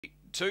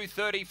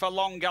2:30 for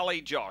Long Gully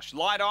Josh.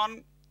 Light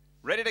on,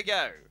 ready to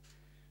go.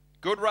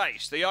 Good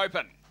race, the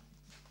Open.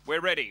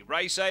 We're ready.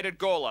 Race 8 at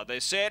Gawler. They're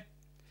set.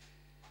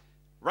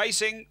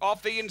 Racing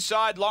off the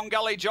inside, Long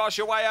Gully Josh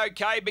away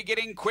okay,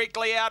 beginning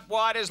quickly out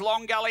wide as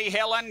Long Gully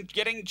Helen,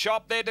 getting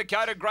chopped there,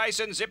 Dakota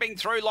Grayson zipping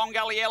through Long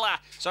Gully Ella.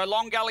 So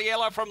Long Gully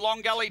Ella from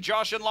Long Gully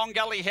Josh and Long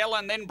Gully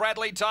Helen, then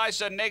Bradley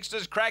Tyson, next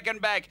is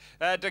Krakenback,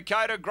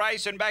 Dakota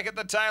Grayson back at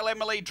the tail,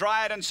 Emily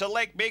Dryad and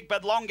Select Big,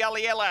 but Long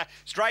Gully Ella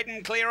straight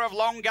and clear of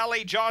Long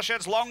Gully Josh,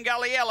 it's Long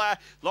Gully Ella.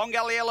 Long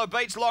Gully Ella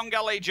beats Long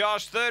Gully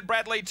Josh, third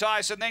Bradley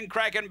Tyson, then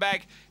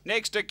Krakenback,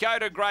 next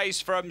Dakota Grace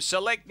from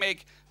Select Mick,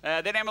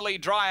 then Emily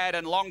Dryad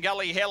and Long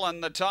Gully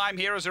Helen. The time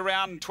here is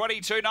around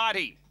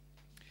 22.90.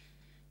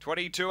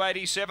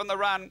 22.87 the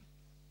run.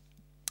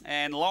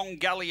 And Long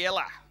Gully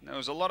Ella. There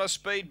was a lot of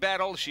speed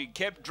battle. She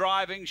kept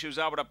driving. She was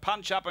able to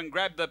punch up and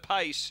grab the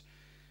pace.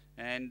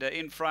 And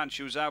in front,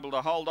 she was able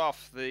to hold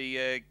off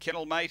the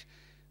kennel mate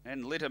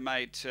and litter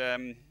mate,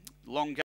 Long Gully.